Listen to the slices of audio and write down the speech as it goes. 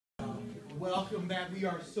welcome back. We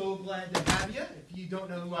are so glad to have you. If you don't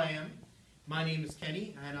know who I am, my name is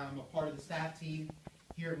Kenny, and I'm a part of the staff team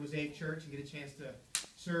here at Mosaic Church and get a chance to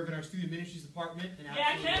serve in our student ministries department. And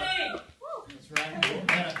Kenny! That's right. We've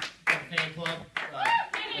got a fan club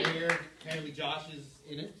here. Apparently Josh is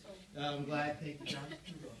in it. I'm glad. Thank you, Josh.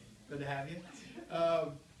 Good to have you. I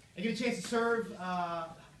get a chance to serve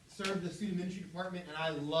the student ministry department, and I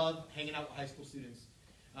love hanging out with high school students.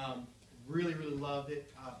 Really loved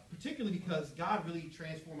it, particularly because God really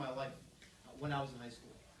transformed my life when I was in high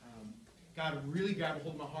school. God really grabbed a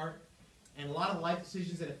hold of my heart, and a lot of life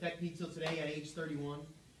decisions that affect me till today at age 31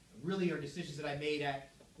 really are decisions that I made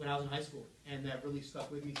when I was in high school, and that really stuck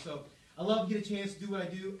with me. So I love to get a chance to do what I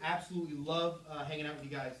do. Absolutely love hanging out with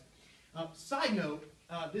you guys. Side note,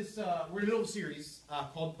 we're in the middle of a series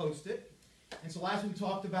called Post It. And so last week we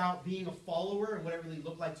talked about being a follower and what it really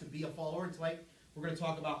looked like to be a follower. It's like we're going to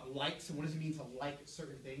talk about likes and what does it mean to like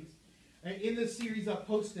certain things. And in this series,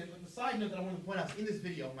 Post It. But the side note that I want to point out is in this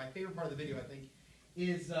video, my favorite part of the video, I think,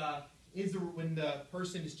 is when the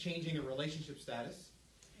person is changing a relationship status.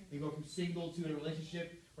 They go from single to in a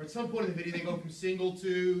relationship, or at some point in the video, they go from single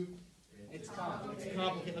to it's complicated.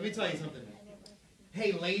 Let me tell you something.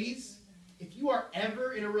 Hey, ladies, if you are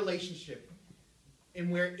ever in a relationship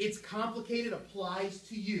and where it's complicated applies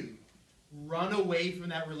to you, run away from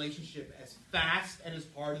that relationship as fast and as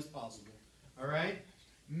hard as possible. All right?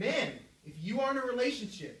 Men, if you are in a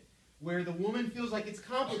relationship where the woman feels like it's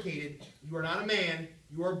complicated, you are not a man,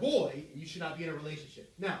 you are a boy, and you should not be in a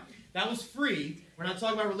relationship. Now, that was free. We're not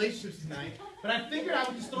talking about relationships tonight, but I figured I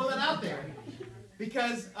would just throw that out there.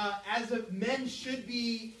 Because men should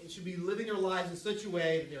be living their lives in such a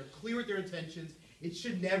way that they're clear with their intentions. It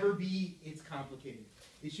should never be, it's complicated.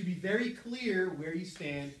 It should be very clear where you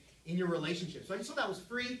stand in your relationship. So I just thought that was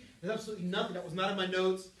free. There's absolutely nothing. That was not in my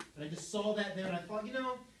notes. And I just saw that there, and I thought,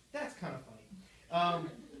 that's kind of funny.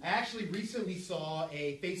 I actually recently saw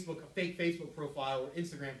a fake Facebook profile or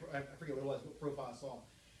Instagram, I forget what it was, what profile I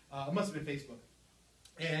saw. It must have been Facebook.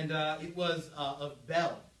 And it was of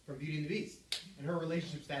Belle from Beauty and the Beast. And her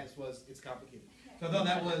relationship status was, it's complicated. So I thought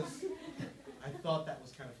that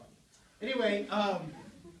was kind of funny. Anyway,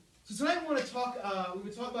 so tonight we want to talk, we've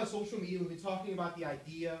been talking about social media. We've been talking about the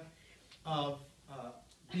idea of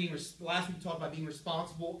last week we talked about being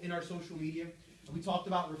responsible in our social media. We talked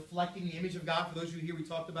about reflecting the image of God. For those of you here, we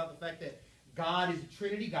talked about the fact that God is a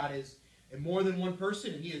Trinity. God is more than one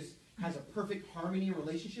person, and He has a perfect harmony and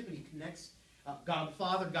relationship, and He connects God the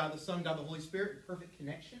Father, God the Son, God the Holy Spirit in perfect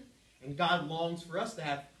connection. And God longs for us to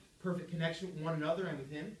have perfect connection with one another and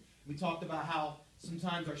with Him. We talked about how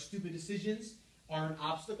sometimes our stupid decisions are an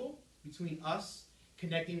obstacle between us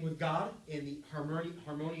connecting with God in the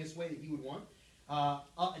harmonious way that He would want.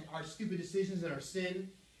 Our stupid decisions and our sin,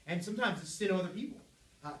 and sometimes the sin of other people,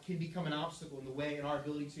 can become an obstacle in the way in our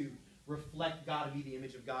ability to reflect God and be the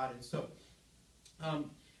image of God. And so,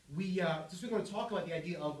 we want to talk about the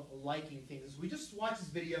idea of liking things. We just watched this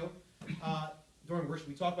video during worship.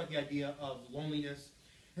 We talked about the idea of loneliness.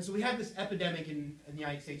 And so we have this epidemic in the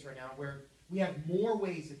United States right now where we have more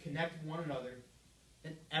ways to connect with one another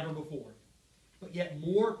than ever before. But yet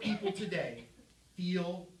more people today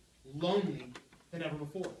feel lonely than ever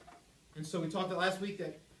before. And so we talked about last week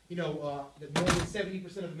that, that more than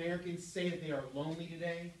 70% of Americans say that they are lonely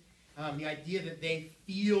today. The idea that they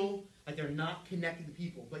feel like they're not connected to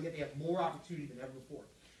people, but yet they have more opportunity than ever before.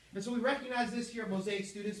 And so we recognize this here at Mosaic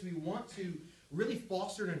students. We want to really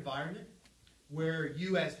foster an environment where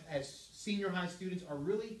you as senior high students are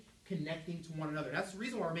really connecting to one another. That's the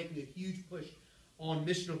reason why we're making a huge push on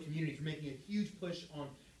missional communities. We're making a huge push on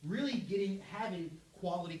really having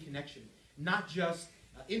quality connection. Not just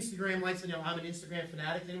Instagram likes. I'm an Instagram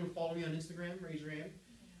fanatic. Does anyone follow me on Instagram? Raise your hand.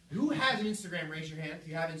 Who has an Instagram? Raise your hand if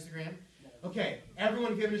you have Instagram. Okay,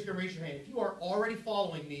 everyone, if you have an Instagram, raise your hand. If you are already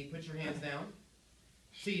following me, put your hands down.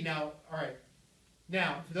 See, now, all right.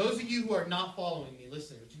 Now, for those of you who are not following me,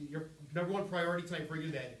 listen, your number one priority tonight before you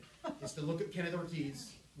go to bed is to look at Kenneth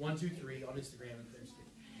Ortiz, 123, on Instagram and Thursday.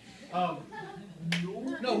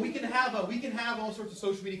 No, we can have all sorts of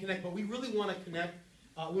social media connect, but we really want to connect.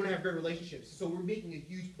 We want to have great relationships. So we're making a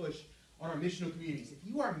huge push on our missional communities. If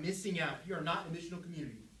you are missing out, if you are not in a missional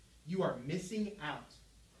community, you are missing out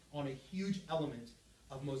on a huge element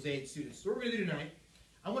of Mosaic students. So what we're going to do tonight,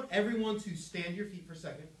 I want everyone to stand to your feet for a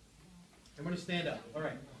second. I'm going to stand up. All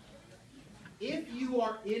right. If you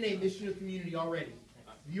are in a missional community already,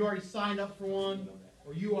 if you already signed up for one,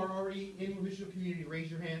 or you are already in a missional community,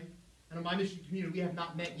 raise your hand. And in my missional community, we have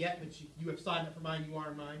not met yet, but you have signed up for mine, you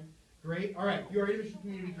are in mine. Great. All right. If you are in a missional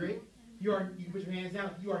community, great. If you can put your hands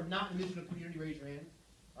down. If you are not in a missional community, raise your hand.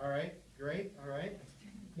 All right. Great. All right.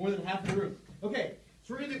 More than half the room. Okay,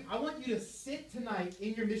 so we're going to do, I want you to sit tonight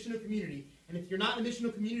in your missional community. And if you're not in a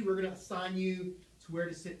missional community, we're going to assign you to where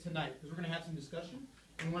to sit tonight. Because we're going to have some discussion.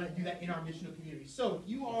 And we want to do that in our missional community. So if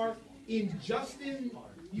you are in Justin's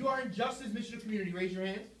missional community, raise your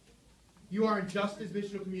hand. You are in Justin's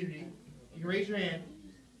missional community. You can raise your hand.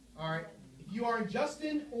 All right. If you are in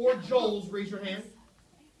Justin or Joel's, raise your hand.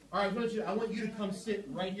 All right, I want you to come sit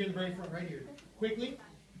right here in the very front, right here. Quickly.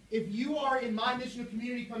 If you are in my missional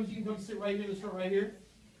community, you can come sit right here in this front, right here.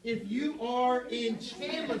 If you are in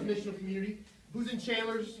Chandler's missional community, who's in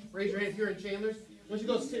Chandler's? Raise your hand if you're in Chandler's. Why don't you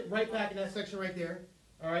go sit right back in that section right there.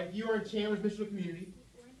 All right. If you are in Chandler's missional community.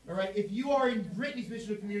 All right. If you are in Brittany's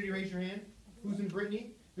missional community, raise your hand. Who's in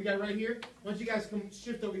Brittany? We got it right here. Why don't you guys come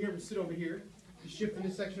shift over here and sit over here. You shift in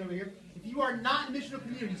this section over here. If you are not in missional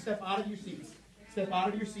community, step out of your seats. Step out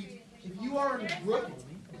of your seats. If you are in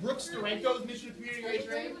Brooks Duranko's missional community, raise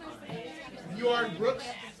your hand. If you are in Brooks,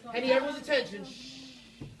 I need everyone's attention.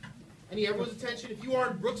 I need everyone's attention. If you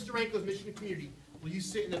are in Brooks Duranko's missional community, will you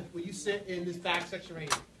sit in this back section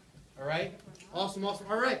right here? All right? Awesome, awesome.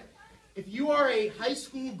 All right. If you are a high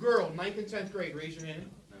school girl, 9th and 10th grade, raise your hand.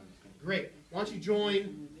 Great. Why don't you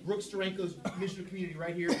join Brooks Duranko's missional community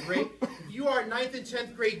right here? Great. If you are a 9th and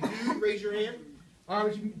 10th grade dude, raise your hand. All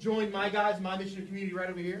right, would you join my guys, my missional community right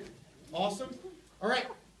over here? Awesome. All right.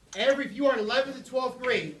 If you are in 11th and 12th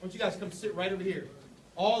grade, why don't you guys come sit right over here?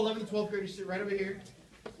 All 11th and 12th graders sit right over here.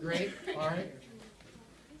 Great. All right.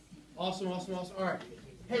 Awesome, awesome, awesome. All right.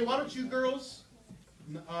 Hey, why don't you girls,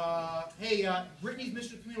 Brittany's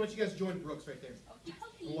missional community, why don't you guys join Brooks right there?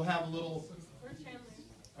 And we'll have a little...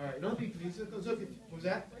 All right, don't be confused. What was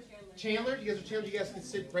that? Chandler. You guys are Chandler. You guys can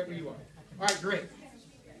sit right where you are. All right, great.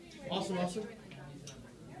 Awesome, awesome.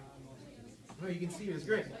 Oh, you can see it. It's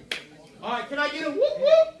great. All right, can I get a whoop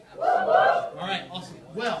whoop? All right, awesome.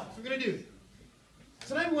 Well, what we're going to do.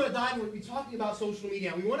 Tonight we want to dive in. We'll be talking about social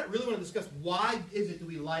media. And we really want to discuss why is it that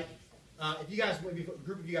we like, if you guys, maybe a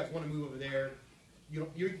group of you guys want to move over there, you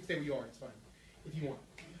can stay where you are. It's fine, if you want.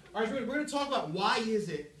 All right, so we're going to talk about why is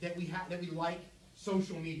it that we like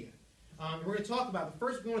social media. We're going to talk about, but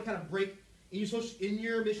first we want to kind of break in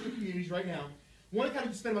your missional communities right now. We want to kind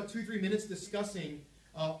of spend about 2-3 minutes discussing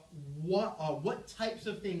what types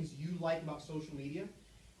of things you like about social media.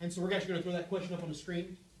 And so we're actually going to throw that question up on the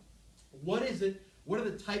screen. What is it? What are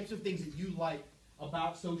the types of things that you like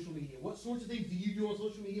about social media? What sorts of things do you do on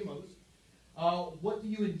social media most? What do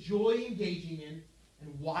you enjoy engaging in?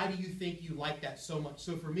 And why do you think you like that so much?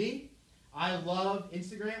 So for me, I love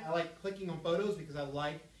Instagram. I like clicking on photos because I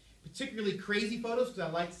like particularly crazy photos because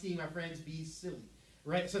I like seeing my friends be silly.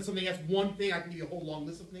 Right? So that's one thing. I can give you a whole long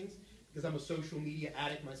list of things because I'm a social media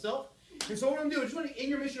addict myself. And so what I'm going to do is just want to, in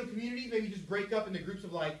your missional community, maybe just break up into groups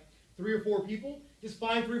of like 3 or 4 people. Just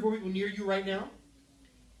find 3 or 4 people near you right now.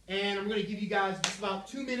 And I'm going to give you guys just about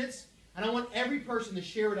 2 minutes. And I want every person to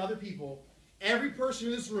share with other people. Every person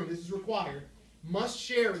in this room, this is required, must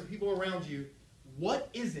share with people around you what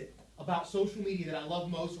is it about social media that I love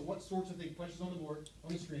most, or what sorts of things, questions on the board,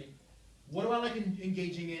 on the screen. What do I like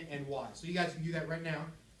engaging in and why? So you guys can do that right now.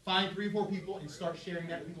 Find 3 or 4 people and start sharing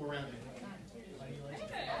that with people around you.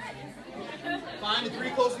 Find the 3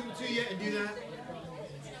 close people to you and do that.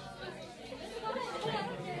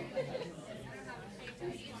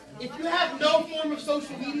 If you have no form of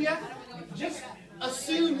social media, just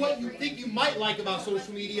assume what you think you might like about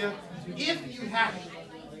social media. If you have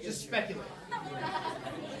it, just speculate.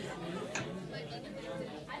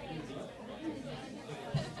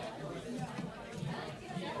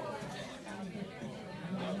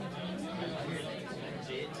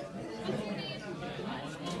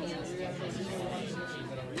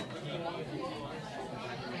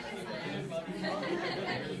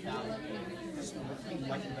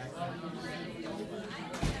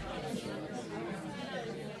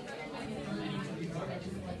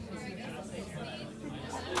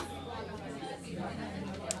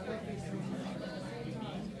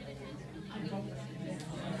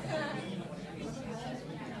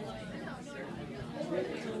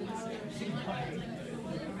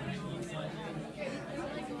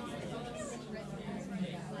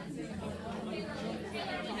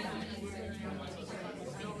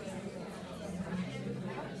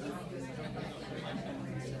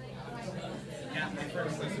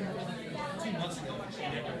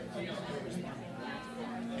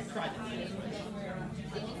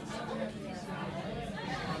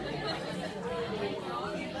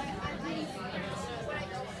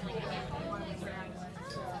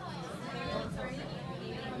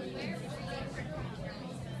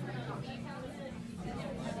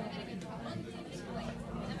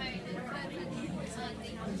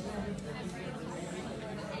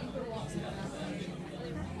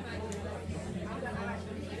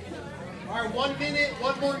 have 1 minute,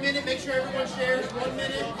 one more minute. Make sure everyone shares. 1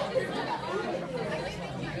 minute.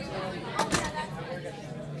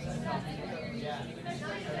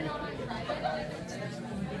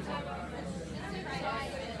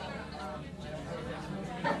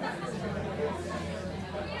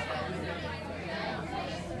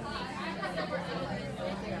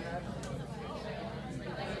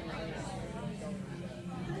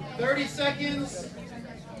 Thirty seconds.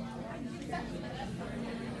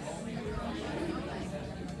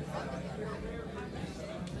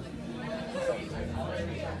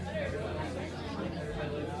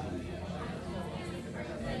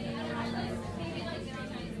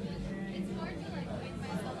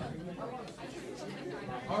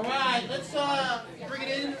 All right, let's bring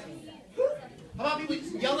it in. How about people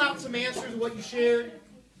just yell out some answers of what you shared?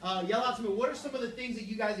 Yell out to me. What are some of the things that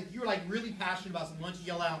you guys, if you're like really passionate about something, why don't you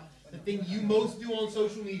yell out the thing you most do on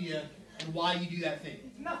social media and why you do that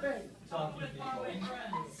thing? Nothing. So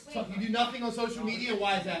you do nothing on social media.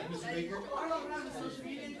 Why is that, Mr. Baker? I love having social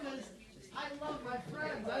media because I love my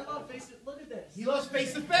friends. I love face. Look at this. He loves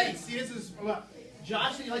face to face. See, this is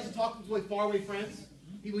Josh. He likes to talk to like faraway friends,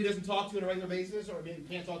 people he doesn't talk to on a regular basis, or maybe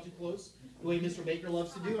can't talk too close. The way Mr. Baker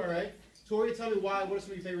loves to do. All right. Tori, tell me why. What are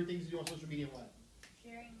some of your favorite things to do on social media and why?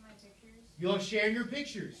 Sharing my pictures. You love sharing your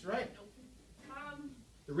pictures, right?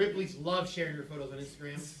 The Ripleys love sharing your photos on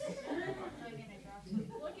Instagram.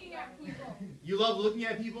 Looking at people. You love looking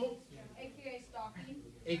at people? AKA stalking.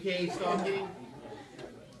 AKA stalking.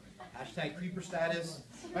 Hashtag creeper status.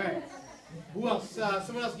 All right. Who else?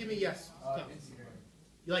 Someone else give me a yes.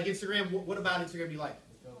 You like Instagram? What about Instagram do you like?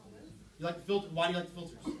 You like the filter? Why do you like the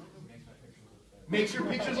filters? Makes your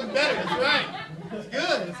pictures look better. That's right. That's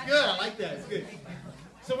good. That's good. I like that. It's good.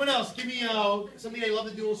 Someone else, give me something they love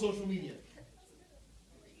to do on social media.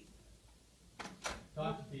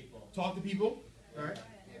 Talk to people. Talk to people. All right.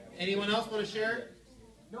 Anyone else want to share it?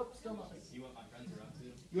 Nope, still nothing. See what my friends are up to.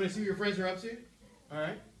 You want to see what your friends are up to? All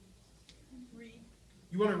right. Read.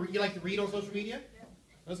 You want to? You like to read on social media? Yeah.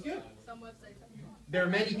 That's good. Some websites. There are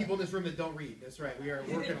many people in this room that don't read. That's right. We are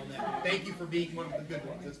working on that. Thank you for being one of the good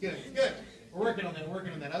ones. That's good. It's good. We're working on that. We're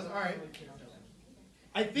working on that. That's, all right.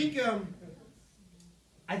 I think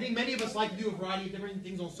many of us like to do a variety of different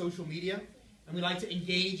things on social media, and we like to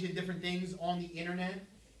engage in different things on the internet.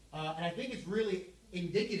 And I think it's really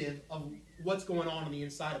indicative of what's going on the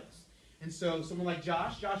inside of us. And so someone like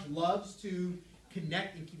Josh loves to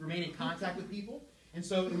connect and remain in contact with people. And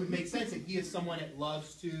so it would make sense that he is someone that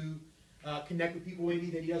loves to connect with people maybe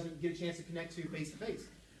that he doesn't get a chance to connect to face to face.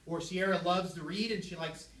 Or Sierra loves to read and she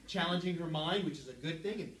likes challenging her mind, which is a good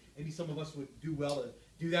thing. And maybe some of us would do well to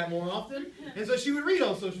do that more often. And so she would read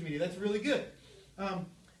on social media. That's really good.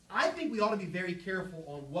 I think we ought to be very careful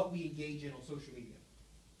on what we engage in on social media.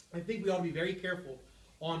 I think we ought to be very careful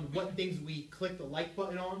on what things we click the like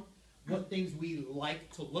button on, what things we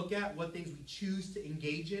like to look at, what things we choose to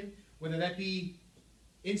engage in, whether that be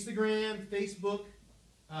Instagram, Facebook,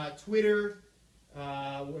 Twitter,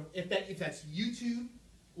 if that's YouTube,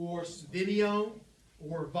 or Vimeo,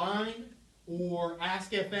 or Vine, or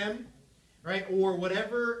Ask.fm, right? Or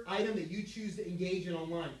whatever item that you choose to engage in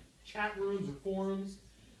online, chat rooms or forums.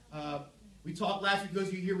 We talked last week, those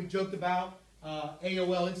of you here, we joked about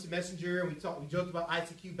AOL Instant Messenger. We joked about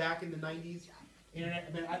ICQ back in the 90s. Internet.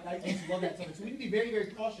 I mean, I used to love that stuff. So we need to be very, very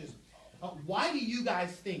cautious. Why do you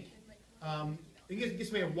guys think? Why do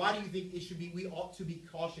you think we ought to be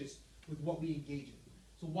cautious with what we engage in?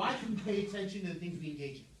 So why should we pay attention to the things we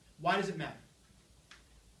engage in? Why does it matter?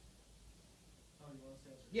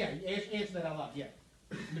 Yeah, answer that out loud. Yeah,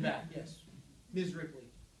 in the back. Yes, Ms. Ripley.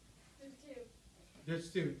 There's two. There's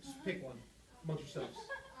two. Just pick one amongst yourselves.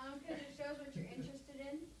 Because it shows what you're interested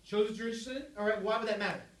in. Shows what you're interested in. All right. Why would that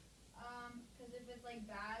matter? Because if it's like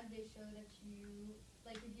bad, they show that you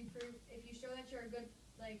if you show that you're good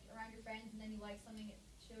around your friends, and then you like something, it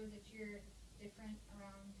shows that you're different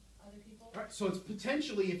around other people. All right. So it's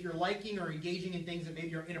potentially, if you're liking or engaging in things that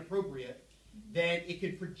maybe are inappropriate, then it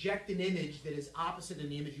could project an image that is opposite of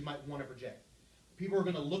the image you might want to project. People are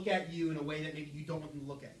going to look at you in a way that maybe you don't want them to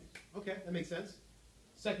look at you. Okay, that makes sense.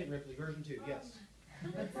 Second Ripley, version 2, yes.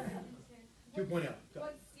 2.0. Go.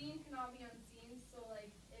 What scene cannot be unseen? So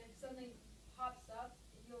if something pops up,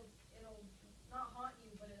 it'll not haunt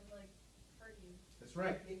you, but it'll hurt you. That's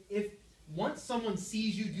right. If once someone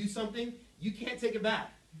sees you do something, you can't take it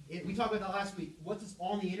back. We talked about that last week. Once it's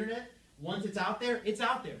on the internet, once it's out there, it's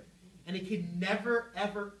out there. And it can never,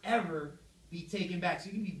 ever, ever be taken back. So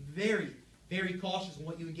you can be very, very cautious in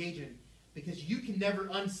what you engage in, because you can never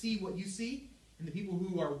unsee what you see, and the people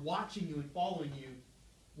who are watching you and following you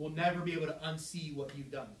will never be able to unsee what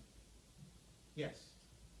you've done. Yes?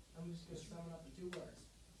 I'm just going to sum it up in 2 words.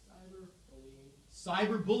 Cyberbullying.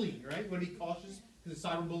 Cyberbullying, right? You want to be cautious because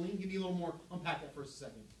of cyberbullying? Give me a little more, unpack that for a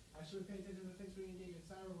second. Actually, pay attention to the things we engage in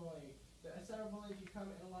cyberbullying. Cyberbullying can come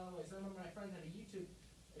in a lot of ways. Some of my friends had a YouTube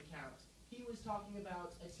account. He was talking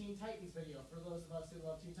about a Teen Titans video. For those of us who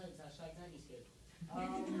love Teen Titans, hashtag 90s kid.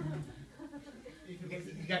 You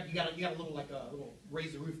got a little like a little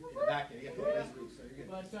raise the roof in the back there. You got to raise the roof, so you're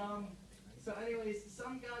good. But so anyways,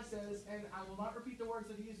 some guy says, and I will not repeat the words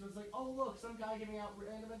that he used, but it's like, oh look, some guy giving out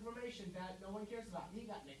random information that no one cares about. He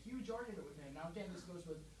got in a huge argument with him. Now again, this goes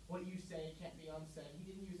with what you say can't be unsaid. He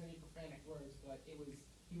didn't use any profanic words, but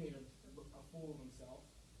he made a fool of himself.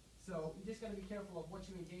 So you just got to be careful of what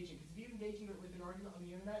you engage in, because if you engage in it with an argument on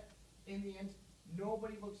the internet, in the end,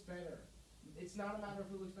 nobody looks better. It's not a matter of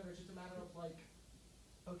who looks better. It's just a matter of like,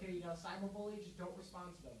 okay, you know, cyberbully, just don't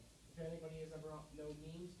respond to them. If anybody has ever known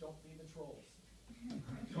memes, don't feed the trolls.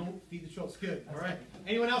 Don't feed the trolls. Good. All right.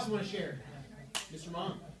 Anyone else want to share? Mr.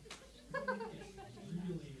 Mom. It's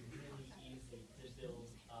really, really easy to build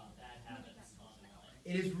bad habits online.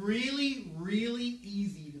 It is really, really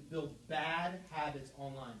easy to build bad habits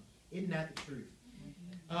online. Isn't that the truth?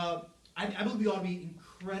 I believe we ought to be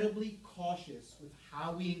incredibly cautious with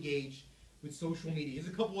how we engage with social media.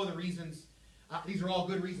 There's a couple other reasons. These are all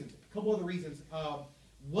good reasons. A couple other reasons.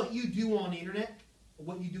 What you do on the internet,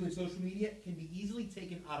 what you do in social media, can be easily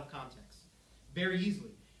taken out of context. Very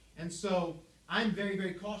easily. And so I'm very,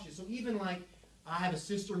 very cautious. So even like I have a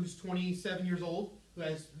sister who's 27 years old,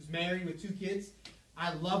 who's married with 2 kids.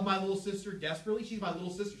 I love my little sister desperately. She's my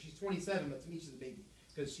little sister. She's 27, but to me she's a baby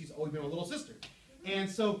because she's always been my little sister. And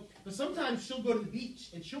so, but sometimes she'll go to the beach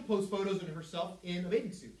and she'll post photos of herself in a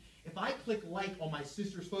bathing suit. If I click like on my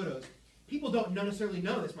sister's photos, people don't necessarily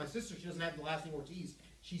know this. My sister, she doesn't have the last name Ortiz.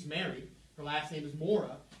 She's married. Her last name is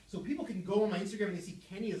Mora. So people can go on my Instagram and they see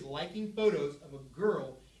Kenny is liking photos of a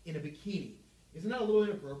girl in a bikini. Isn't that a little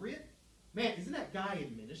inappropriate? Man, isn't that guy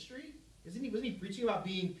in ministry? Wasn't he preaching about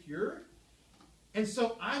being pure? And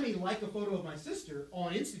so I may like a photo of my sister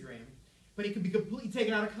on Instagram, but it could be completely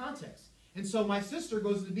taken out of context. And so my sister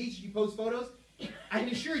goes to the beach, she posts photos. I can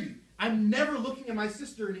assure you, I'm never looking at my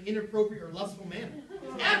sister in an inappropriate or lustful manner.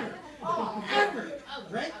 Ever. Ever.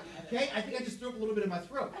 Right? Okay? I think I just threw up a little bit in my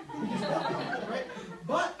throat. Right?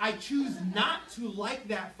 But I choose not to like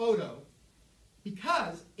that photo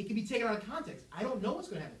because it can be taken out of context. I don't know what's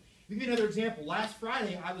going to happen. Let me give you another example. Last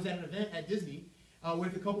Friday, I was at an event at Disney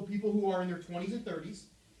with a couple people who are in their 20s and 30s,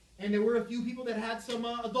 and there were a few people that had some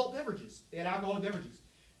adult beverages. They had alcoholic beverages.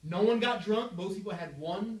 No one got drunk. Most people had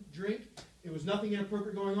one drink. There was nothing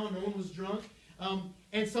inappropriate going on. No one was drunk.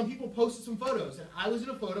 And some people posted some photos, and I was in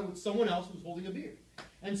a photo with someone else who was holding a beer.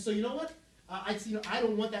 And so you know what? I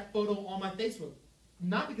don't want that photo on my Facebook.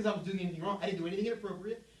 Not because I was doing anything wrong. I didn't do anything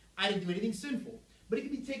inappropriate. I didn't do anything sinful. But it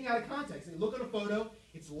can be taken out of context. They look at a photo.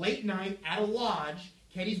 It's late night at a lodge.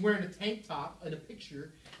 Kenny's wearing a tank top in a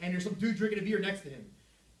picture, and there's some dude drinking a beer next to him.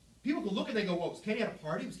 People can look and they go, whoa, was Kenny at a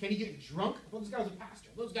party? Was Kenny getting drunk? I thought this guy was a pastor.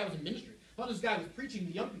 I thought this guy was in ministry. I thought this guy was preaching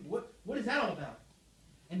to young people. What is that all about?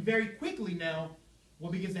 And very quickly now,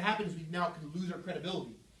 what begins to happen is we now can lose our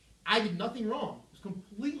credibility. I did nothing wrong. It was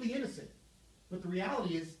completely innocent. But the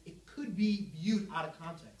reality is it could be viewed out of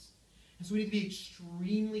context. And so we need to be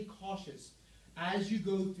extremely cautious as you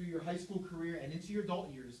go through your high school career and into your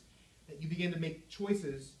adult years that you begin to make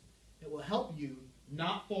choices that will help you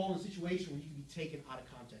not fall in a situation where you can be taken out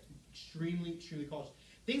of context. Extremely, extremely cautious.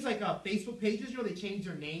 Things like Facebook pages, they change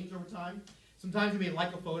their names over time. Sometimes you may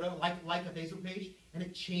like a photo, like a Facebook page, and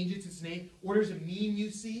it changes its name. Or there's a meme you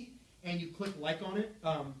see, and you click like on it.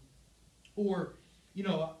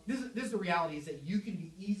 This is the reality, is that you can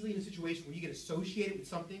be easily in a situation where you get associated with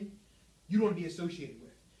something you don't want to be associated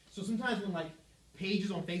with. So sometimes when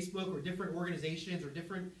pages on Facebook or different organizations or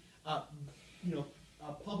different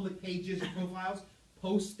public pages or profiles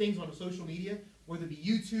post things on social media, whether it be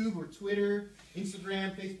YouTube or Twitter,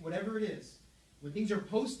 Instagram, Facebook, whatever it is, when things are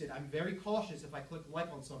posted, I'm very cautious if I click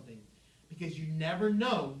like on something because you never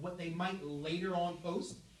know what they might later on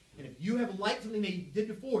post. And if you have liked something they did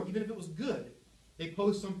before, even if it was good, they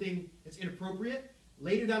post something that's inappropriate,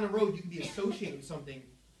 later down the road you can be associated with something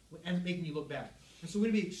and making you look bad. And so we're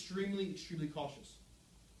going to be extremely, extremely cautious.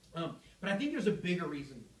 But I think there's a bigger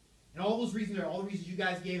reason. And all those reasons, all the reasons you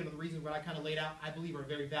guys gave and the reasons what I kind of laid out, I believe are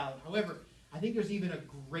very valid. However, I think there's even a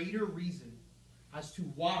greater reason as to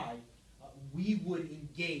why we would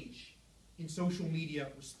engage in social media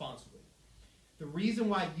responsibly. The reason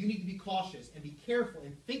why you need to be cautious and be careful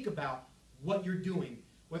and think about what you're doing,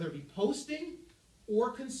 whether it be posting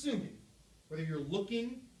or consuming, whether you're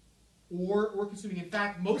looking or consuming. In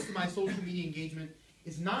fact, most of my social media engagement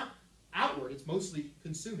is not outward. It's mostly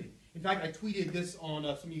consuming. In fact, I tweeted this on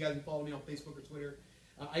some of you guys who follow me on Facebook or Twitter.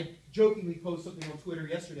 I jokingly posted something on Twitter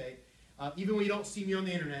yesterday. Even when you don't see me on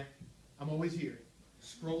the internet, I'm always here,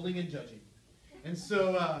 scrolling and judging. And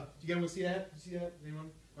so, do you guys want to see that? Did you see that?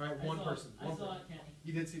 Anyone? All right, one person. I saw it, Kenny.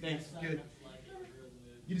 You did see. Thanks. I Good. decided not to like it. I really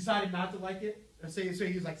moved. You decided not to like it? So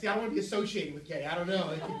he was like, see, I don't want to be associated with gay. I don't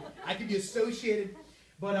know. I could be associated.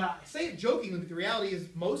 But I say it jokingly, but the reality is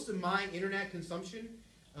most of my internet consumption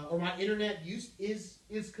or my internet use is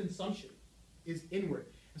consumption, is inward.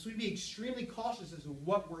 And so we need to be extremely cautious as to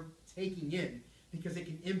what we're taking in because it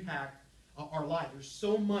can impact our life. There's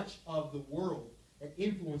so much of the world that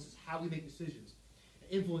influences how we make decisions,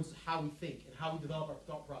 it influences how we think and how we develop our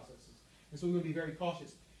thought processes. And so we want to be very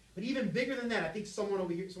cautious. But even bigger than that, I think someone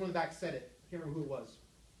over here, someone in the back said it. I can't remember who it was.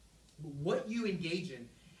 But what you engage in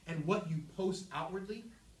and what you post outwardly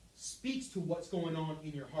speaks to what's going on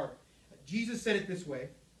in your heart. Jesus said it this way.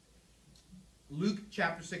 Luke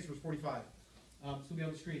chapter 6, verse 45. It's going to be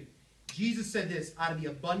on the screen. Jesus said this, out of the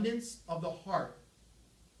abundance of the heart,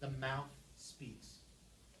 the mouth speaks.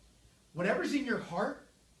 Whatever's in your heart,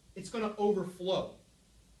 it's going to overflow.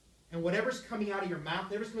 And whatever's coming out of your mouth,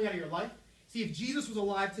 whatever's coming out of your life. See, if Jesus was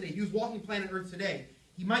alive today, he was walking planet Earth today,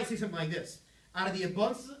 he might say something like this. Out of the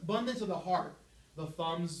abundance of the heart, the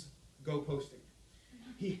thumbs go posting.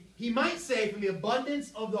 He might say, from the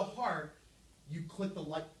abundance of the heart, you click the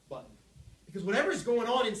like button. Because whatever's going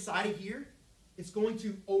on inside of here, it's going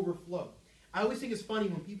to overflow. I always think it's funny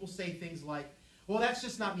when people say things like, well, that's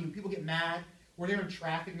just not me. When people get mad, or they're in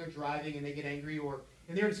traffic and they're driving and they get angry, or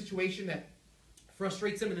and they're in a situation that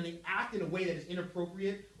frustrates them and then they act in a way that is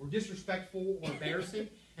inappropriate or disrespectful or embarrassing,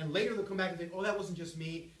 and later they'll come back and think, oh, that wasn't just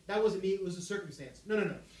me. That wasn't me. It was a circumstance. No, no,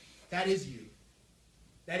 no. That is you.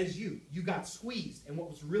 That is you. You got squeezed, and what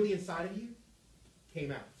was really inside of you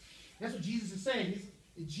came out. And that's what Jesus is saying.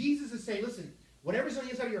 Jesus is saying, listen, whatever's on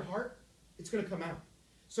the inside of your heart, it's going to come out.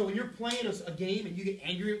 So when you're playing a game and you get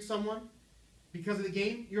angry at someone because of the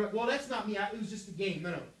game, you're like, well, that's not me. It was just a game.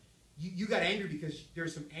 No, no. You got angry because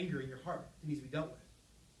there's some anger in your heart that needs to be dealt with.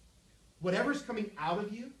 Whatever's coming out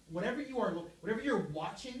of you, whatever you're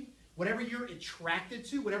watching, whatever you're attracted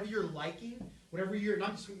to, whatever you're liking, whatever you're,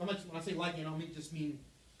 when I say liking, I don't just mean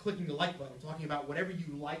clicking the like button. I'm talking about whatever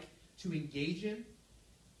you like to engage in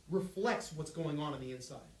reflects what's going on the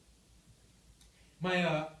inside.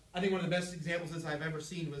 I think one of the best examples of this I've ever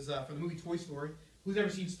seen was from the movie Toy Story. Who's ever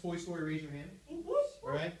seen Toy Story? Raise your hand. All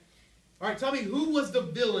right. All right, tell me, who was the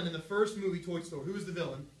villain in the first movie, Toy Story? Who was the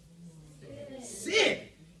villain? Sid.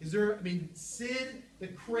 Sid, the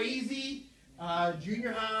crazy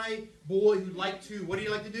junior high boy who liked to, what did he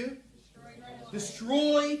like to do?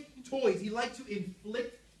 Destroy toys. He liked to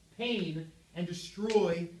inflict pain and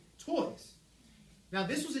destroy toys. Now,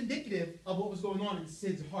 this was indicative of what was going on in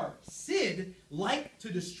Sid's heart. Sid liked to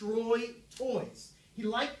destroy toys. He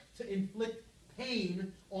liked to inflict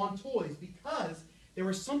pain on toys because there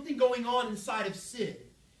was something going on inside of Sid.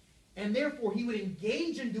 And therefore, he would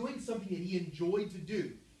engage in doing something that he enjoyed to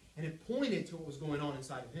do. And it pointed to what was going on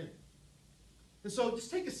inside of him. And so, just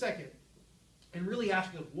take a second and really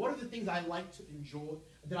ask yourself, what are the things I like to enjoy,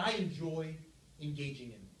 that I enjoy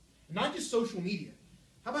engaging in? And not just social media.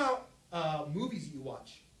 How about movies that you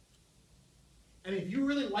watch? I mean, if you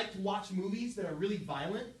really like to watch movies that are really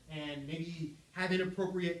violent and maybe have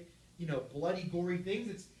inappropriate, bloody, gory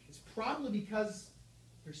things, it's probably because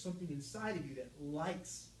there's something inside of you that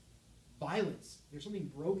likes violence. There's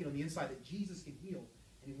something broken on the inside that Jesus can heal,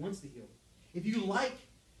 and he wants to heal. If you like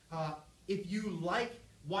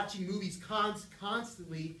watching movies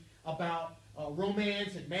constantly about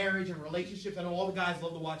romance and marriage and relationships, I know all the guys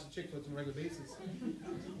love to watch the chick flicks on a regular basis.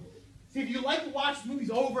 See, if you like to watch movies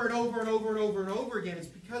over and over and over and over and over again, it's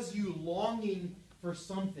because you're longing for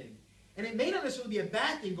something. And it may not necessarily be a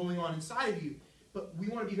bad thing going on inside of you, but we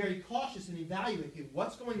want to be very cautious and evaluate, okay,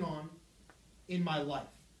 what's going on in my life?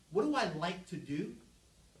 What do I like to do?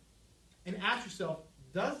 And ask yourself,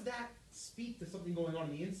 does that speak to something going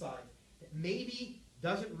on the inside that maybe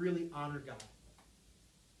doesn't really honor God?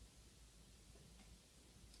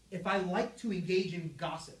 If I like to engage in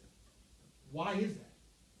gossip, why is that?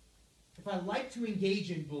 If I like to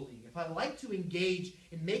engage in bullying, if I like to engage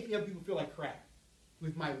in making other people feel like crap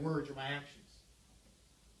with my words or my actions,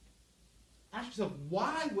 ask yourself,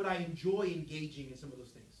 why would I enjoy engaging in some of those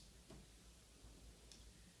things?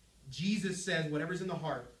 Jesus says whatever's in the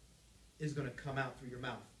heart is going to come out through your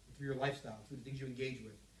mouth, through your lifestyle, through the things you engage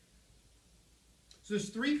with. So there's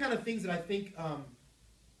three kind of things that I think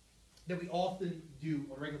that we often do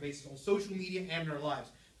on a regular basis on social media and in our lives.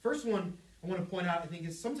 First one I want to point out, I think,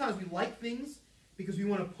 is sometimes we like things because we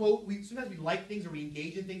want to post. Sometimes we like things, or we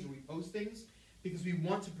engage in things, or we post things because we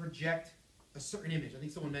want to project a certain image. I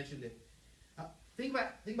think someone mentioned it. Think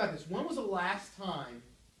about this. When was the last time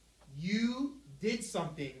you did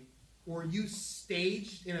something, or you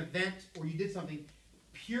staged an event, or you did something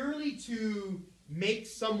purely to make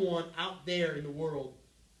someone out there in the world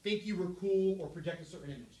think you were cool or project a certain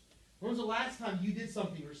image? When was the last time you did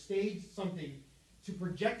something or staged something to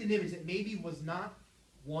project an image that maybe was not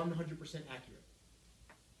 100% accurate?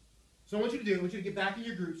 So I want you to get back in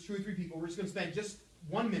your groups, 2 or 3 people. We're just going to spend just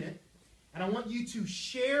 1 minute. And I want you to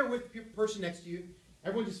share with the person next to you.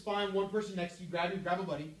 Everyone just find one person next to you. Grab a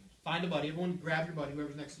buddy. Find a buddy. Everyone grab your buddy,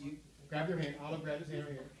 whoever's next to you. Grab their hand. Otto, grab his hand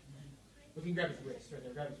right here. Look, you can grab his wrist right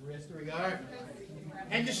there. Grab his wrist. There we go. All right.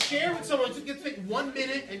 And just share with someone. Just take 1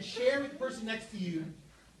 minute and share with the person next to you.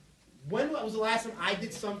 When was the last time I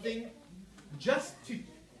did something just to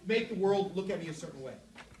make the world look at me a certain way?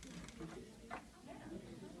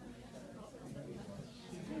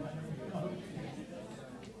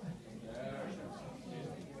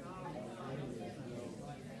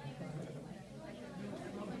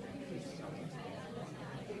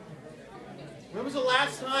 When was the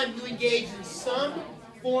last time you engaged in some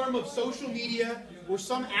form of social media or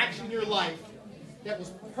some action in your life that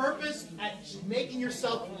was purposed at making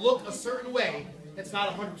yourself look a certain way that's not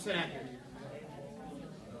 100% accurate?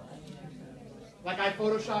 Like I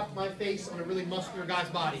photoshopped my face on a really muscular guy's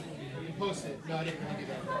body and posted it. No, I didn't really do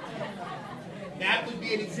that. That would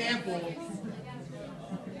be an example of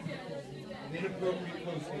an inappropriate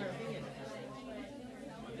posting.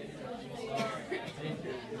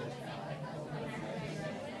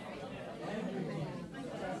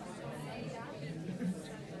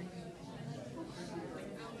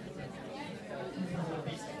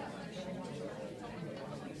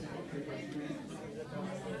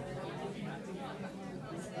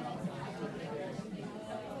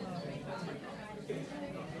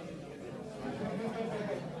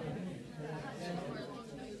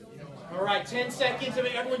 All right, 10 seconds. I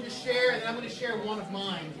mean, everyone just share, and then I'm going to share one of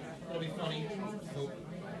mine. It'll be funny. Hope.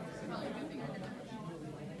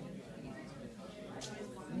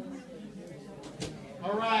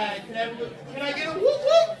 All right, can I get a whoop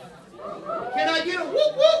whoop? Can I get a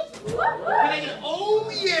whoop whoop? Can I get a oh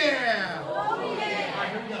yeah? Oh yeah. All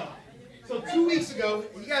right, here we go. So 2 weeks ago,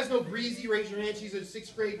 you guys know Breezy, raise your hand. She's a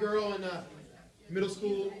 6th grade girl and a middle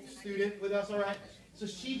school student with us, all right? So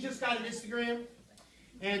she just got an Instagram.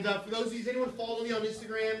 And for those of you, anyone follow me on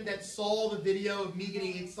Instagram that saw the video of me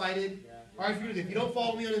getting excited? All right, if you don't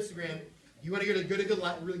follow me on Instagram, you want to really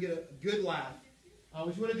get a good laugh.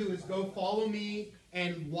 What you want to do is go follow me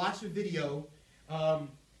and watch a video of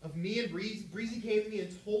me and Breezy. Breezy came to me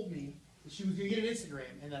and told me that she was going to get an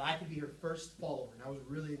Instagram and that I could be her first follower. And I was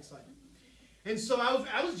really excited. And so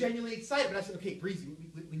I was genuinely excited. But I said, okay, Breezy,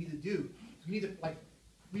 what we need to do is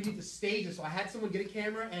we need to stage this. So I had someone get a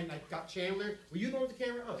camera, and I got Chandler. Were you the one with the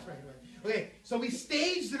camera? Oh, that's right. Okay, so we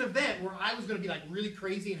staged an event where I was going to be like really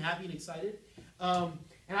crazy and happy and excited. And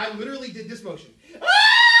I literally did this motion.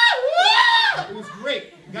 It was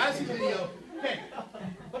great. You guys see the video. Okay.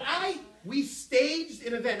 But we staged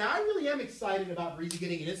an event. Now, I really am excited about Breezy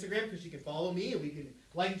getting an Instagram because she can follow me and we can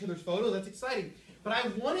like each other's photos. That's exciting. But I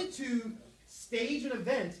wanted to stage an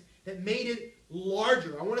event that made it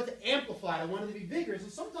larger. I wanted to amplify it. I wanted it to be bigger. So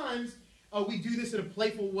sometimes we do this in a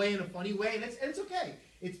playful way, in a funny way, and it's okay.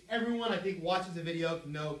 It's everyone, I think, watches the video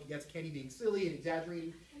can know that's Kenny being silly and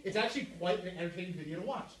exaggerating. It's actually quite an entertaining video to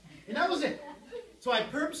watch. And that was it. So I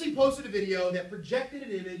purposely posted a video that projected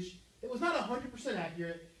an image that was not 100%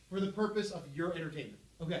 accurate for the purpose of your entertainment.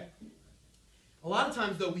 Okay. A lot of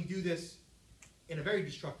times, though, we do this in a very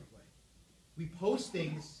destructive way. We post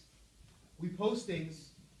things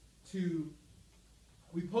to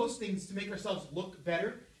make ourselves look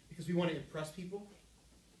better because we want to impress people.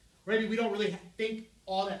 Or maybe we don't really think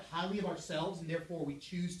all that highly of ourselves, and therefore we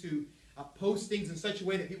choose to post things in such a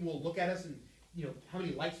way that people will look at us and, how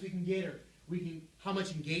many likes we can get or how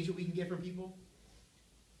much engagement we can get from people.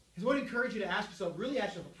 Because I would encourage you to really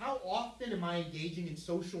ask yourself, how often am I engaging in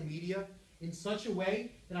social media in such a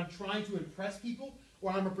way that I'm trying to impress people,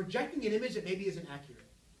 or I'm projecting an image that maybe isn't accurate?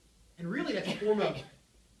 And really, that's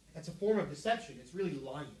a form of deception. It's really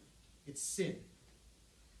lying. It's sin.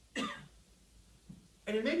 And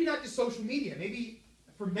it may be not just social media. Maybe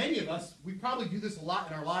for many of us, we probably do this a lot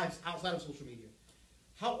in our lives outside of social media.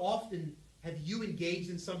 How often have you engaged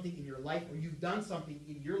in something in your life, or you've done something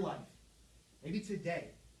in your life, maybe today,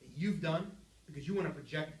 that you've done because you want to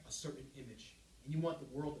project a certain image and you want the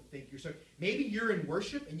world to think you're certain? Maybe you're in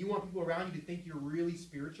worship and you want people around you to think you're really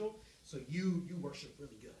spiritual, so you worship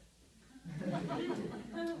really good. Amen,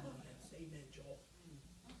 Joel.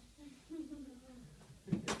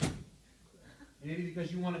 Maybe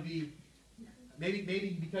because you want to be,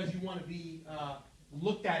 maybe because you want to be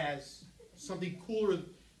looked at as something cooler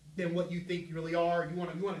than what you think you really are. You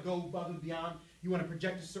want to go above and beyond. You want to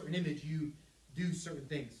project a certain image. You do certain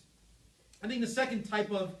things. I think the second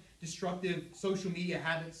type of destructive social media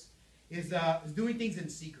habits is doing things in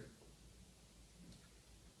secret.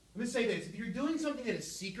 Let me say this. If you're doing something that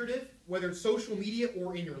is secretive, whether it's social media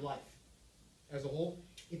or in your life as a whole,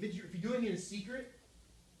 if you're doing it in secret,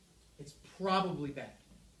 it's probably bad.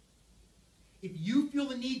 If you feel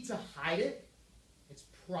the need to hide it, it's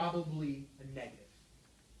probably a negative.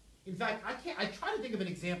 In fact, I try to think of an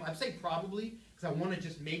example. I'm saying probably because I want to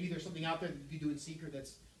just, maybe there's something out there that you do in secret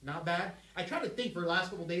that's not bad. I tried to think for the last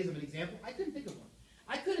couple of days of an example. I couldn't think of one.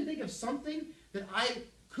 I couldn't think of something that I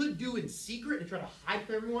could do in secret and try to hide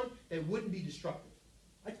from everyone that wouldn't be destructive.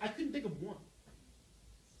 I couldn't think of one.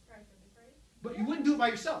 But you wouldn't do it by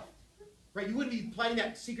yourself, right? You wouldn't be planning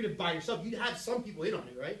that secretive by yourself. You'd have some people in on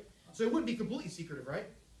it, right? So it wouldn't be completely secretive, right?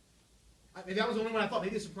 Maybe that was the only one I thought.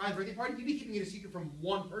 Maybe a surprise birthday party. You'd be keeping it a secret from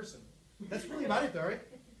one person. That's really about it, though, right?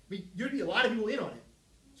 I mean, there'd be a lot of people in on it.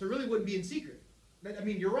 So it really wouldn't be in secret. I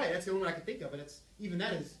mean, you're right. That's the only one I could think of. And it's, even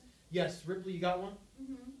that is, yes, Ripley, you got one?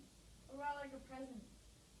 Mm-hmm. What about like a present?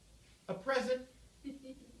 A present?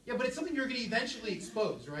 Yeah, but it's something you're going to eventually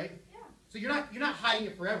expose, right? Yeah. So you're not hiding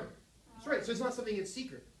it forever. That's right. So it's not something that's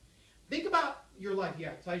secret. Think about your life.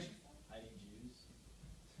 Yeah, Taisha. Hiding Jews.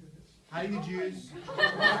 Hiding the Jews. I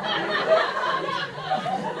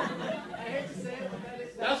hate to say it, but that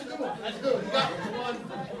is... That's a good one. That's a good one. You got one.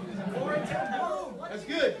 Or boom! That's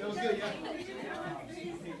good. That was good, yeah.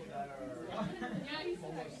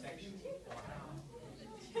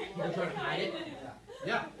 People trying to hide it?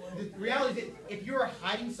 Yeah. The reality is that if you're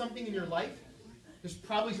hiding something in your life, there's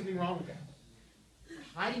probably something wrong with that.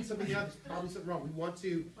 Hiding something out, there's probably something wrong. We want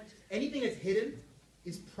to, anything that's hidden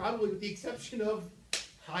is probably, with the exception of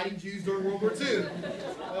hiding Jews during World War II.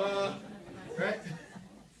 Right?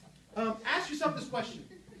 Ask yourself this question.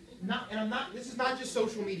 This is not just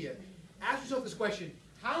social media. Ask yourself this question.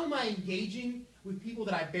 How am I engaging with people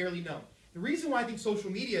that I barely know? The reason why I think social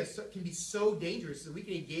media can be so dangerous is that we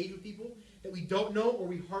can engage with people that we don't know or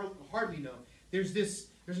we hardly know. There's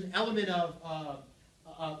an element of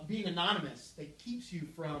being anonymous that keeps you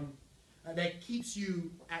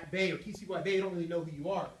at bay, or keeps people at bay. They don't really know who you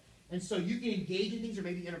are. And so you can engage in things that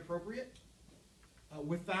may be inappropriate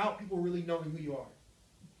without people really knowing who you are.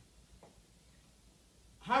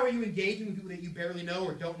 How are you engaging with people that you barely know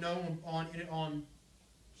or don't know on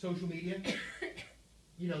social media?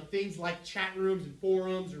 You know, things like chat rooms and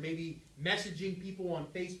forums, or maybe messaging people on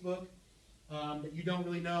Facebook that you don't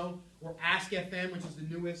really know, or Ask FM, which is the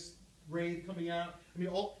newest rave coming out. I mean,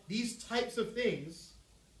 all these types of things.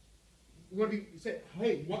 You want to say,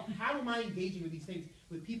 hey, how am I engaging with these things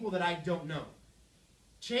with people that I don't know?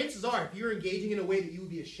 Chances are, if you're engaging in a way that you would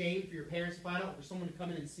be ashamed for your parents to find out, or for someone to come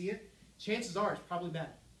in and see it, chances are it's probably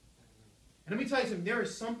bad. And let me tell you something. There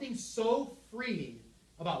is something so freeing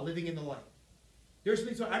about living in the light. There's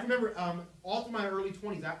something so. I remember all through my early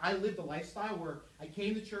 20s, I lived a lifestyle where I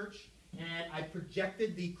came to church and I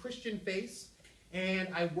projected the Christian face, and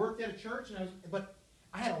I worked at a church, but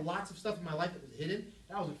I had lots of stuff in my life that was hidden,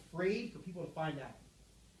 and I was afraid for people to find out.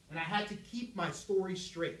 And I had to keep my story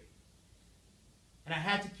straight. And I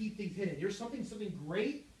had to keep things hidden. There's something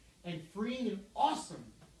great and freeing and awesome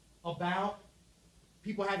about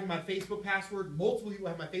people having my Facebook password. Multiple people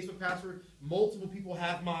have my Facebook password. Multiple people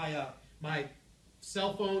have my my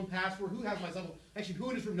cell phone password. Who has my cell phone? Actually, who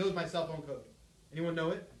in this room knows my cell phone code? Anyone know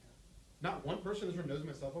it? Not one person in this room knows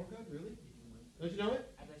my cell phone code? Really? Don't you know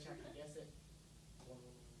it? I bet you I can guess it.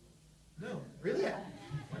 No. Really?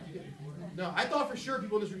 No, I thought for sure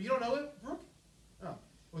people in this room. You don't know it, Brooke? Oh.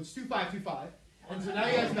 Well, it's 2525. And so now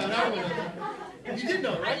you guys know. Now everyone knows it. You did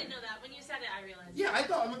know it, right? I didn't know that. When you said it, I realized. Yeah, I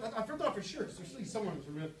thought for sure. There's really someone in this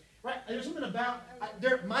room. Right? There's something about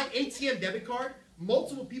my ATM debit card.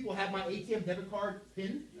 Multiple people have my ATM debit card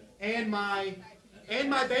PIN and my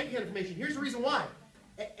bank account information. Here's the reason why.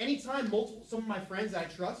 Anytime some of my friends that I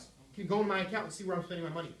trust can go in my account and see where I'm spending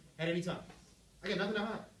my money at any time. I got nothing to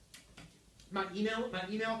hide. My email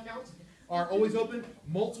accounts are always open.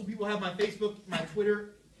 Multiple people have my Facebook, my Twitter.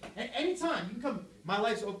 At any time, you can come. My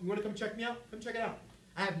life's open. You want to come check me out? Come check it out.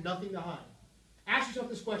 I have nothing to hide. Ask yourself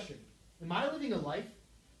this question. Am I living a life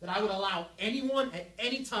that I would allow anyone at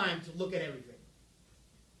any time to look at everything?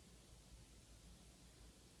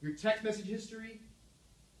 Your text message history?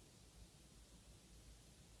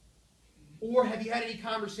 Or have you had any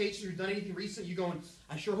conversations or done anything recently? You're going,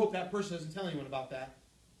 I sure hope that person doesn't tell anyone about that.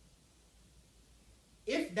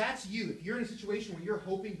 If that's you, if you're in a situation where you're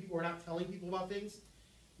hoping people are not telling people about things,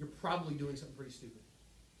 you're probably doing something pretty stupid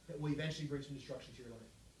that will eventually bring some destruction to your life.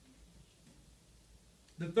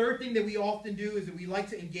 The third thing that we often do is that we like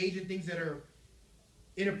to engage in things that are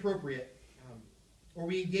inappropriate, or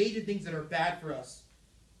we engage in things that are bad for us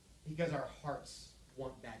because our hearts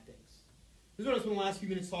want bad things. This is what I spent the last few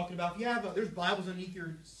minutes talking about. If you have, there's Bibles underneath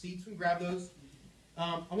your seats. We can grab those.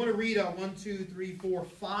 I want to read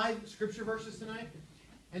 5 scripture verses tonight.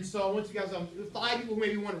 And so I want you guys, 5 people who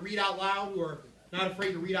maybe want to read out loud, who are not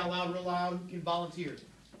afraid to read out loud real loud, who can volunteer.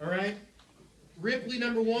 All right? Ripley,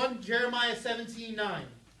 number 1, Jeremiah 17:9.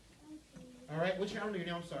 All right, what's your name?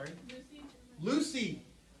 I'm sorry. Lucy.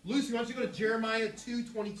 Lucy, why don't you go to Jeremiah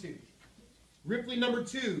 2:22. Ripley, number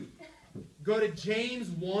 2, go to James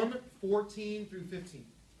 1:14 through 15.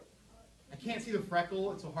 I can't see the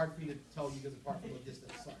freckle. It's so hard for me to tell you because apart from the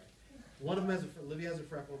distance. Sorry. One of them has Olivia has a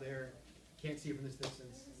freckle there. Can't see it from this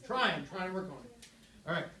distance. I'm trying to work on it.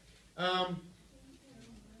 All right.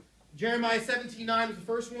 Jeremiah 17:9 is the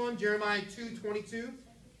first one. Jeremiah 2:22.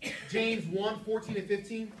 James 1:14 and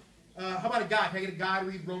 15. How about a guy? Can I get a guy to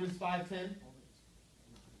read Romans 5:10?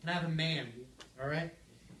 Can I have a man? All right.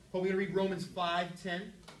 We're going to read Romans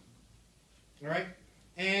 5:10. All right.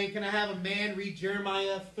 And can I have a man read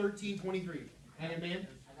Jeremiah 13:23? And a man?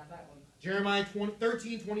 I got that one. Jeremiah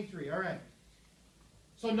 13:23. All right.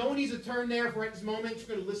 So no one needs to turn there for at this moment. Just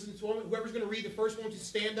going to listen to him. Whoever's going to read the first one, just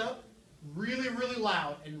stand up really, really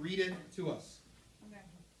loud and read it to us. Okay.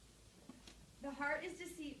 The heart is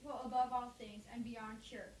deceitful above all things and beyond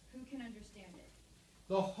cure. Who can understand it?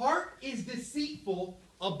 The heart is deceitful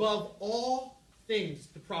above all things,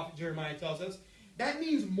 the prophet Jeremiah tells us. That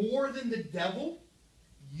means more than the devil,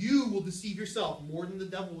 you will deceive yourself. More than the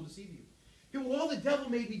devil will deceive you. People, well, the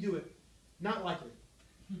devil made me do it. Not likely.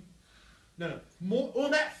 No.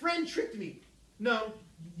 That friend tricked me. No,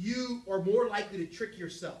 you are more likely to trick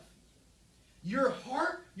yourself. Your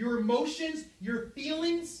heart, your emotions, your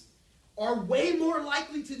feelings are way more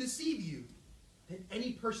likely to deceive you than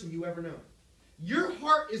any person you ever know. Your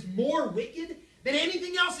heart is more wicked than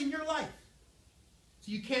anything else in your life.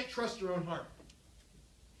 So you can't trust your own heart.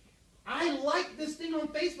 I like this thing on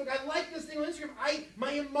Facebook. I like this thing on Instagram.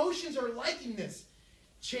 My emotions are liking this.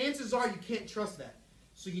 Chances are you can't trust that.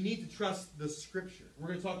 So you need to trust the Scripture. We're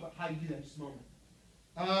going to talk about how you do that in just a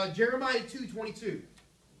moment. Jeremiah 2:22.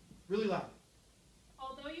 Really loud.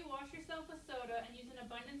 Although you wash yourself with soda and use an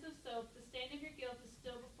abundance of soap, the stain of your guilt is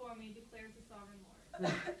still before me, declares the sovereign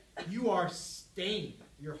Lord. You are stained.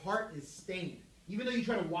 Your heart is stained. Even though you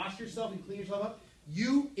try to wash yourself and clean yourself up,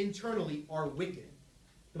 you internally are wicked.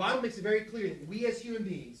 The Bible makes it very clear that we as human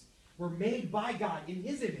beings were made by God in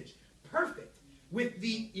His image, perfect, with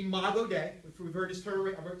the imago Dei, which we've heard this term,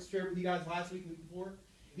 I've shared with you guys last week and the week before.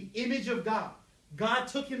 The image of God. God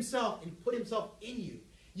took Himself and put Himself in you.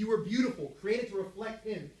 You were beautiful, created to reflect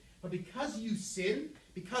Him. But because you sinned,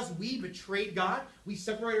 because we betrayed God, we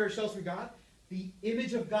separated ourselves from God, the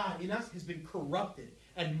image of God in us has been corrupted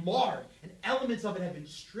and marred, and elements of it have been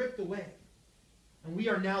stripped away. And we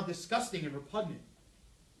are now disgusting and repugnant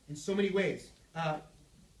in so many ways.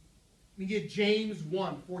 We get James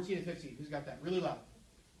 1:14 and 15. Who's got that? Really loud.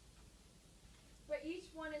 But each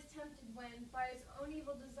one is tempted when, by his own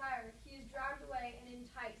evil desire, he is dragged away and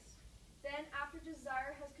enticed. Then, after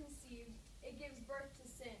desire has conceived, it gives birth to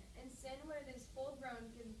sin. And sin, when it is full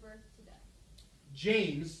grown, gives birth to death.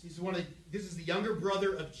 James, this is the younger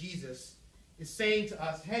brother of Jesus, is saying to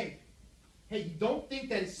us, hey, don't think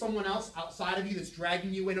that it's someone else outside of you that's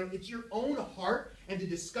dragging you in. It's your own heart and the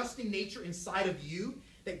disgusting nature inside of you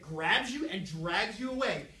that grabs you and drags you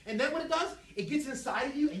away. And then what it does, it gets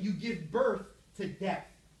inside of you and you give birth to death.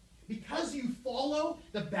 Because you follow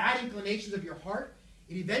the bad inclinations of your heart,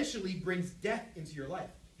 it eventually brings death into your life.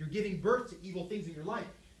 You're giving birth to evil things in your life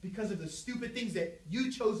because of the stupid things that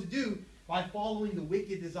you chose to do by following the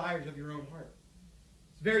wicked desires of your own heart.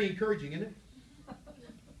 It's very encouraging, isn't it?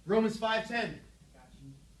 Romans 5:10.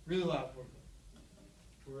 Really loud for me.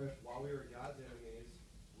 For if while we were God's enemies,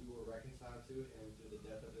 we were reconciled to Him through the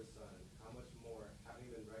death of His Son, how much more, having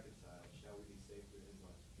been reconciled, shall we be saved through His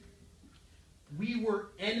life? We were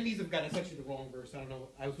enemies of God. That's actually the wrong verse. I don't know.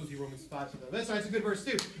 I was supposed to be Romans 5. That's right. It's a good verse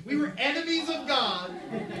too. We were enemies of God.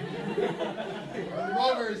 The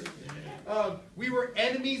wrong verse. We were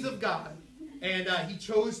enemies of God, and He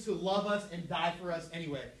chose to love us and die for us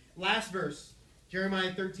anyway. Last verse,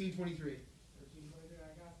 Jeremiah 13:23. 13:23,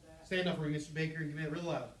 I got that. Stand up for me, Mr. Baker, and give me it real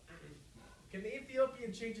loud. Can the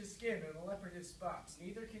Ethiopian change his skin or the leopard his spots?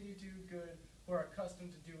 Neither can you do good who are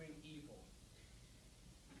accustomed to doing evil.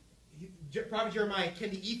 Prophet Jeremiah, can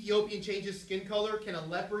the Ethiopian change his skin color? Can a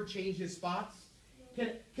leopard change his spots?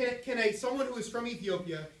 Can someone who is from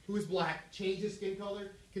Ethiopia, who is black, change his skin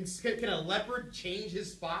color? Can a leopard change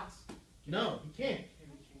his spots? No, you can't.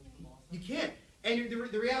 You can't. And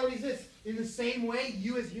the reality is this: in the same way,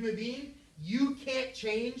 you as a human being, you can't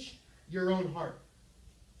change your own heart.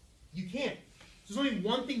 You can't. So there's only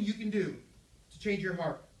one thing you can do to change your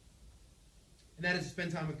heart, and that is to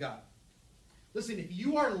spend time with God. Listen, if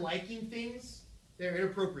you are liking things that are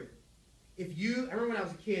inappropriate, I remember when I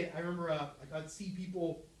was a kid, I'd see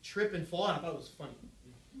people trip and fall, and I thought it was funny.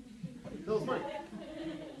 It was funny.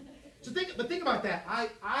 So think about that.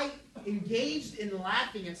 I engaged in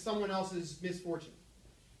laughing at someone else's misfortune.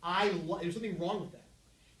 There's something wrong with that.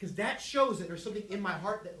 Because that shows that there's something in my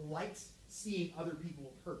heart that likes seeing other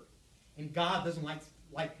people hurt. And God doesn't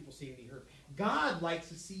like people seeing me hurt. God likes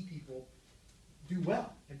to see people do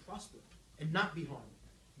well and prosper and not be harmed.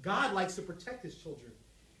 God likes to protect his children.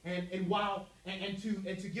 And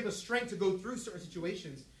to give us strength to go through certain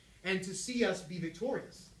situations and to see us be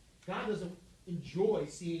victorious. God doesn't enjoy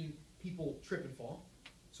seeing people trip and fall,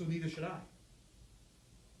 so neither should I.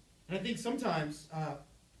 And I think sometimes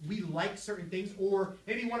we like certain things, or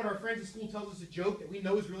maybe one of our friends at school tells us a joke that we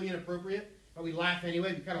know is really inappropriate, but we laugh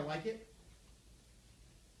anyway, we kind of like it.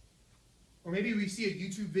 Or maybe we see a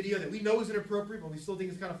YouTube video that we know is inappropriate, but we still think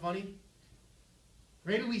it's kind of funny.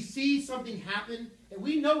 Or maybe we see something happen that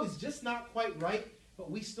we know is just not quite right, but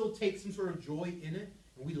we still take some sort of joy in it,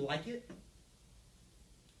 and we like it.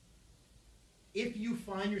 If you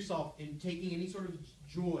find yourself in taking any sort of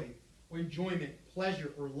joy or enjoyment,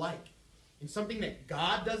 pleasure, or like in something that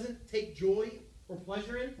God doesn't take joy or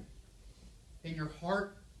pleasure in, then your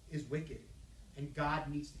heart is wicked, and God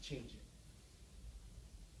needs to change it.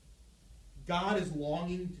 God is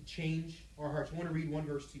longing to change our hearts. I want to read one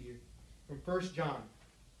verse to you from 1 John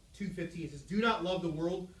 2:15. It says, "Do not love the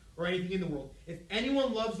world or anything in the world. If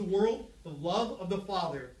anyone loves the world, the love of the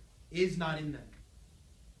Father is not in them."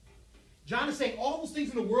 John is saying all those things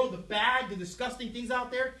in the world, the bad, the disgusting things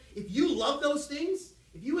out there, if you love those things,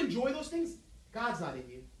 if you enjoy those things, God's not in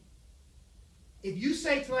you. If you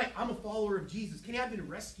say tonight, I'm a follower of Jesus, can I have been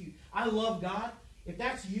rescued? I love God. If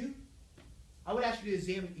that's you, I would ask you to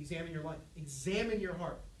examine your life. Examine your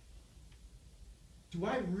heart. Do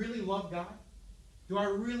I really love God? Do I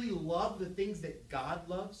really love the things that God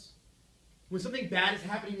loves? When something bad is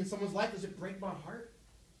happening in someone's life, does it break my heart?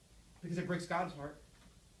 Because it breaks God's heart.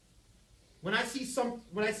 When I see someone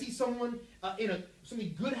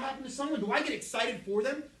something good happen to someone, do I get excited for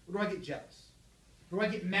them, or do I get jealous? Or do I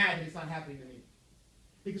get mad that it's not happening to me?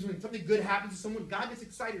 Because when something good happens to someone, God gets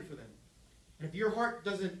excited for them. And if your heart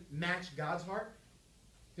doesn't match God's heart,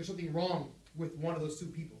 there's something wrong with one of those two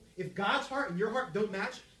people. If God's heart and your heart don't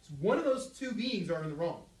match, one of those two beings are in the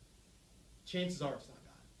wrong. Chances are it's not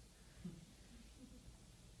God.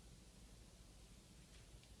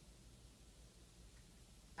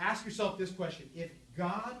 Ask yourself this question. If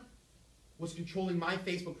God was controlling my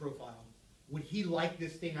Facebook profile, would he like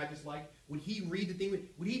this thing I just liked? Would he read the thing?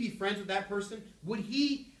 Would he be friends with that person? Would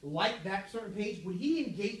he like that certain page? Would he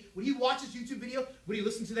engage? Would he watch this YouTube video? Would he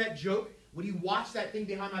listen to that joke? Would he watch that thing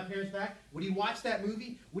behind my parents' back? Would he watch that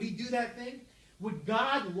movie? Would he do that thing? Would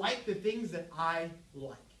God like the things that I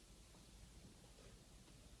like?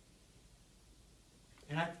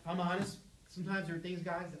 And if I'm honest, sometimes there are things,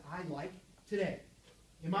 guys, that I like today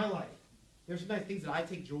in my life. There's sometimes things that I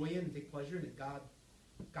take joy in and take pleasure in that God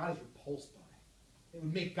is repulsed by. It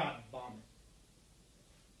would make God vomit.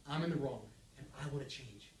 I'm in the wrong, and I want to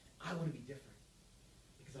change. I want to be different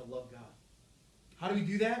because I love God. How do we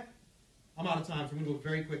do that? I'm out of time, so I'm going to go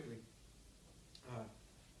very quickly.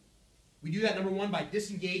 We do that, number one, by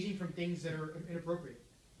disengaging from things that are inappropriate.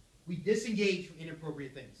 We disengage from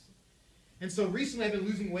inappropriate things. And so recently I've been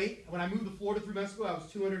losing weight. When I moved to Florida through Mexico, I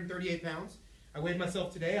was 238 pounds. I weighed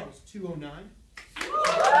myself today. I was 209.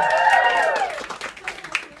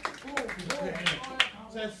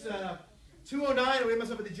 So that's 209. I weighed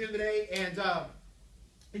myself at the gym today. And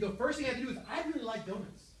the first thing I had to do is I really like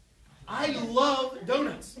donuts. I love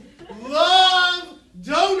donuts. Love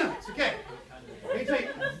donuts. Okay. Let me tell you,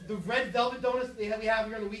 the red velvet donuts that we have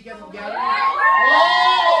here on the weekends at the gathering.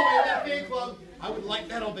 Oh, that fan club. I would like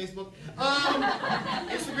that on Facebook.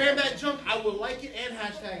 Instagram that junk. I will like it and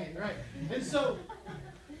hashtag it. Right. And so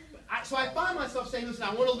I find myself saying, listen,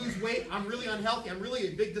 I want to lose weight. I'm really unhealthy. I'm really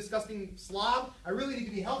a big, disgusting slob. I really need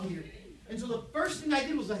to be healthier. And so the first thing I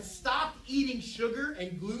did was I stopped eating sugar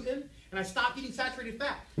and gluten, and I stopped eating saturated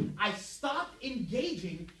fat. I stopped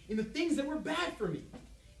engaging in the things that were bad for me.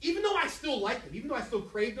 Even though I still liked them, even though I still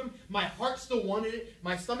craved them, my heart still wanted it,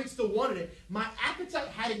 my stomach still wanted it, my appetite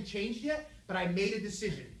hadn't changed yet, but I made a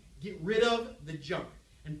decision. Get rid of the junk.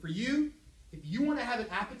 And for you, If you want to have an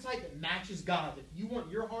appetite that matches God's, if you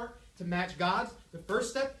want your heart to match God's, the first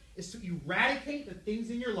step is to eradicate the things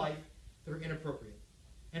in your life that are inappropriate.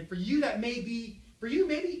 And for you, that may be,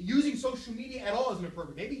 maybe using social media at all is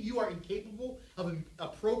inappropriate. Maybe you are incapable of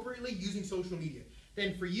appropriately using social media.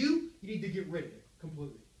 Then for you, you need to get rid of it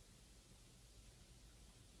completely.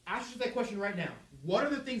 Ask yourself that question right now. What are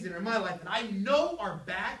the things that are in my life that I know are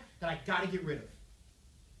bad that I got to get rid of?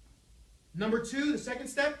 Number 2, the second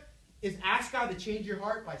step, is ask God to change your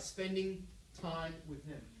heart by spending time with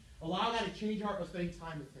Him. Allow God to change your heart by spending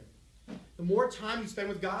time with Him. The more time you spend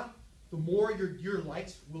with God, the more your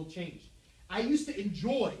likes will change. I used to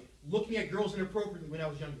enjoy looking at girls inappropriately when I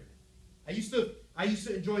was younger. I used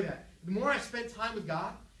to enjoy that. The more I spent time with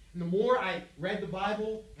God, and the more I read the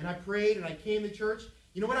Bible, and I prayed, and I came to church,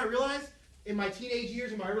 you know what I realized? In my teenage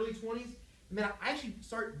years, in my early 20s, I actually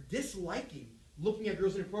started disliking looking at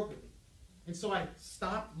girls inappropriately. And so I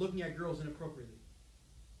stopped looking at girls inappropriately.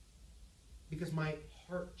 Because my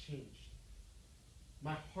heart changed.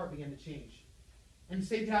 My heart began to change. And the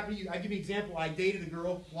same thing happened to you. I give you an example. I dated a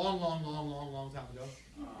girl long time ago.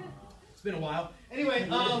 It's been a while. Anyway,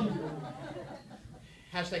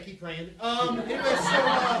 hashtag keep praying.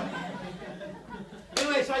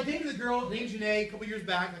 Anyway, so I dated a girl named Janae a couple years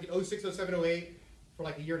back, like in 06, 07, 08, for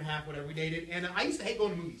like a year and a half, whatever we dated. And I used to hate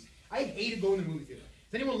going to movies. I hated going to the movie theater.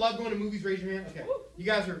 Does anyone love going to movies? Raise your hand. Okay. You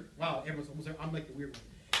guys are, wow, everyone's almost there. I'm like the weird one.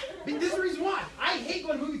 But this is the reason why. I hate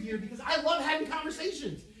going to the movie theater because I love having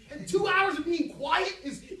conversations. And 2 hours of being quiet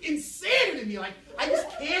is insanity to me. Like, I just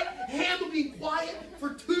can't handle being quiet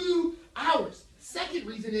for 2 hours. Second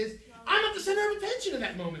reason is, I'm not the center of attention in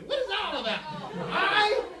that moment. What is that all about?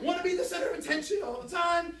 I want to be the center of attention all the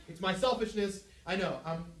time. It's my selfishness. I know.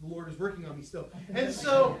 The Lord is working on me still. And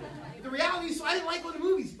so, the reality is, so I didn't like going to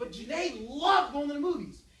movies. But Janae loved going to the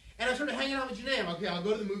movies. And I started hanging out with Janae. I'm like, okay, I'll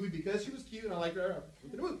go to the movie because she was cute and I liked her. I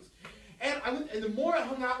went to the movies. And I went, and the more I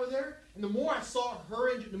hung out with her, and the more I saw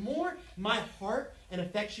her, and the more my heart and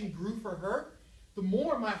affection grew for her, the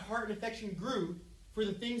more my heart and affection grew for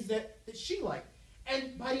the things that she liked.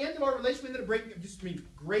 And by the end of our relationship, we ended up breaking up. Just,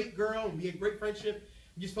 great girl, and we had great friendship.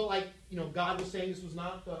 We just felt like, God was saying this was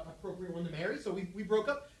not the appropriate one to marry, so we broke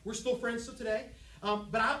up. We're still friends still today.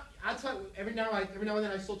 But I'll tell you, every now and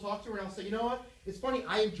then I still talk to her, and I'll say, you know what? It's funny,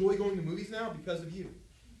 I enjoy going to movies now because of you.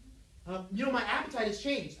 My appetite has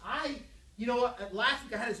changed. Last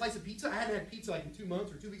week I had a slice of pizza. I hadn't had pizza like in 2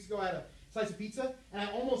 months, or 2 weeks ago I had a slice of pizza, and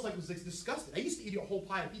I almost was disgusted. I used to eat a whole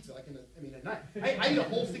pie of pizza at night. I eat a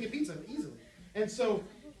whole thing of pizza easily. And so,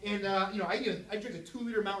 I drink a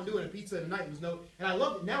 2-liter Mountain Dew and a pizza at night. And I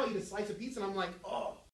loved it. Now I eat a slice of pizza and I'm like, oh,